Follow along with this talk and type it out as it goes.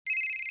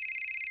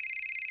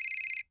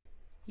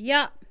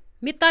Ja,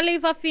 mitä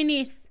liiva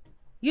finish.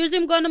 Use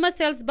him gonna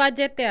sales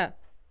budget there.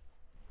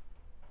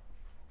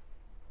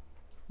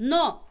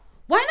 No,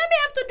 why not me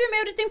have to do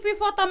everything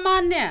for the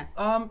money?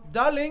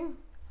 Darling,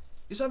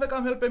 is have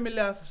come help me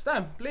laugh.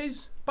 Stam,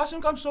 please, pass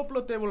him come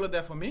soplo table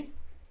there for me.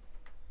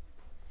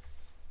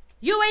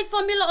 You wait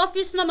for me la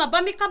office no ma,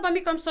 bami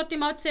come sort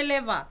him out se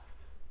leva.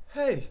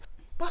 Hey,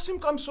 pass him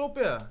come soap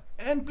here.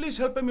 And please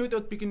help me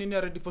without picking in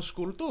ready for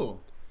school too.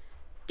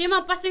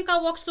 Tima passing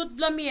ka work suit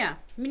blamia.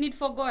 Me need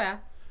for go ya.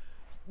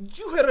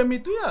 You hear me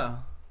too, yeah?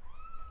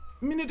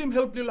 Me need him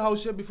help little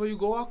house here before you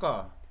go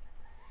waka.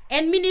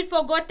 And me need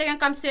for go take and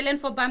come selling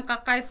for bam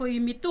kakai for you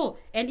me too.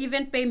 And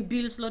even paying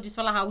bills lo this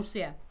wala house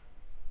here.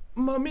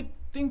 Mami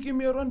thinking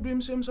me around do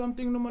him same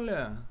something normal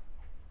yeah.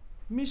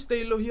 Me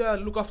stay lo here,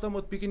 look after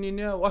mot picking in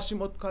here, wash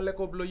him out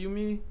kaleko blow you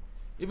me.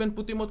 Even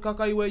put him out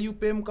kakai where you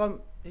pay him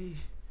come. Hey,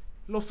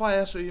 lo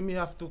fire so you me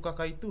have to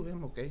kakai too,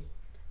 him okay?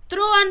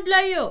 True and blow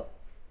you.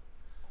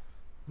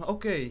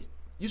 Okay,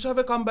 you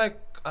have come back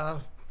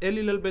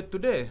early little bit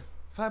today.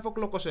 5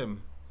 o'clock or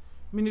some.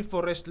 Me need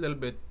for rest little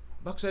bit.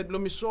 Backside blow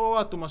me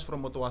so too much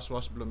from what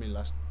was blow me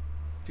last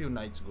few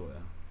nights ago.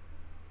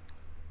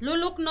 Yeah.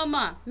 Look no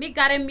ma, me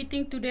got a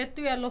meeting today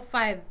to yellow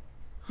 5.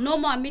 No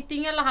ma,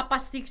 meeting yellow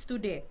 6:30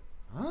 today.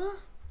 Huh?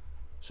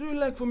 So you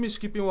like for me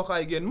skipping waka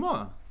again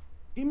mo?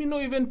 I me no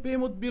even pay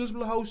mo bills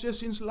blow house here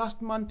since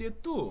last month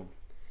yet too.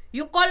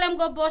 You call him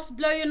go boss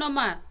blow you no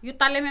ma. You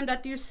tell him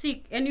that you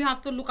sick and you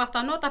have to look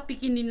after not a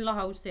picking in the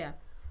house here.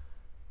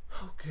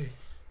 Okay.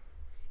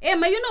 Eh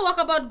ma you know what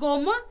about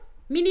go ma?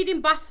 Me need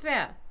him bus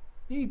fare.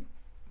 Hey,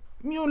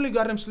 me only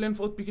got him slant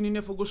for picking in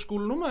here for go school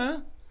no ma.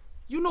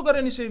 You no got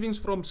any savings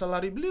from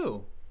salary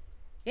blue?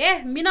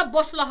 Eh, me na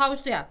boss la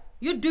house here.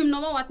 You do no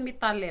ma what me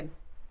tell him.